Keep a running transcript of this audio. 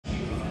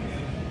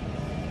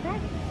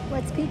that?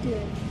 What's good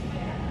doing?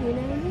 You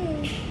know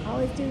me,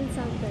 always doing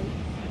something.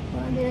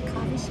 Well, I'm in a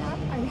coffee shop.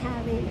 I'm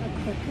having a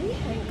cookie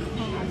and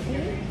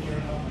coffee,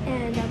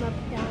 and I'm up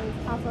down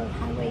off of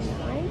Highway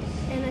 9,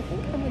 and I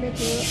think I'm gonna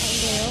do a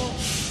little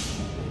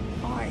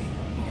art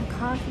in a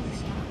coffee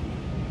shop.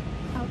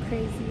 How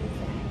crazy is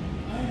that?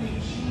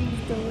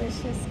 It's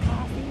delicious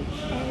coffee,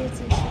 and it's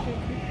a sugar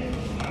cookie,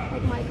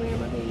 like my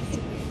grandmother used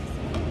to make.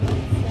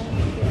 So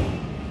it's good.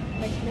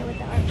 But you know what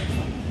the art looks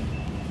like.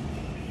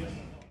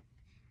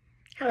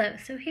 Hello,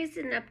 so here's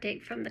an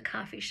update from the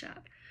coffee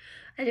shop.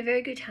 I had a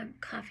very good time.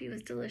 Coffee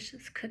was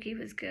delicious, cookie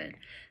was good.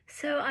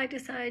 So I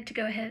decided to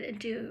go ahead and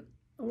do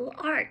a little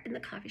art in the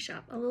coffee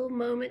shop, a little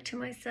moment to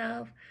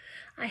myself.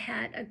 I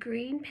had a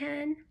green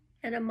pen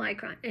and a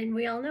micron, and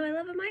we all know I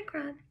love a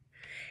micron.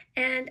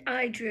 And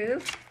I drew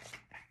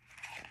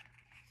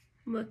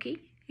Mookie.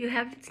 You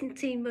haven't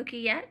seen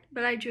Mookie yet,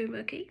 but I drew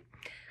Mookie.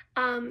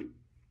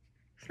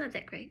 It's not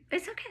that great, but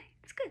it's okay.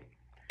 It's good.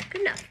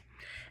 Good enough.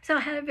 So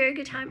I had a very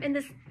good time, and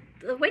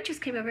the waitress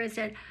came over and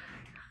said,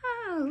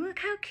 "Oh, look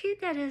how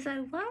cute that is. I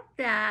love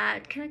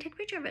that. Can I take a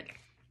picture of it?"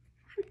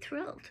 I'm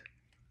thrilled.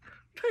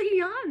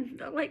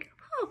 Beyond, like,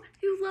 "Oh,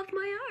 you love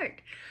my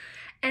art."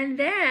 And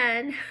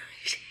then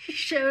she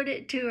showed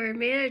it to her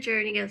manager,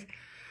 and he goes,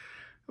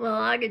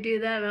 "Well, I could do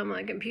that on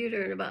my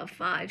computer in about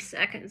 5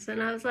 seconds."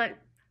 And I was like,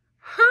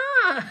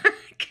 "Huh, I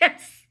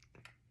guess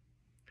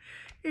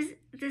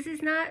this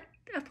is not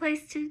a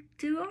place to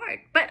do art."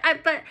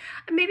 But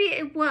maybe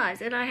it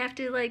was, and I have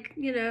to, like,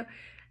 you know,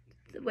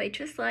 the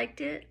waitress liked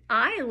it,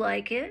 I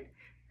like it,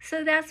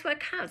 so that's what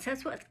counts.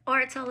 That's what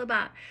art's all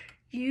about.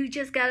 You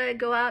just gotta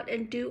go out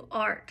and do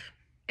art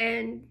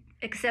and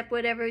accept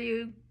whatever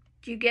you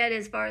get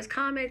as far as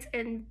comments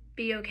and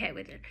be okay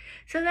with it.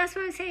 So that's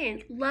what I'm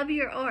saying. Love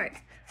your art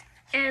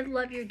and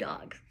love your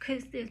dogs.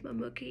 Because there's my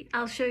Mookie.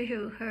 I'll show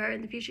you her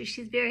in the future.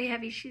 She's very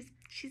heavy.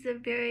 She's a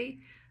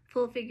very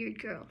full-figured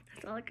girl.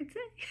 That's all I can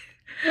say.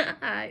 All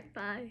right,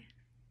 bye.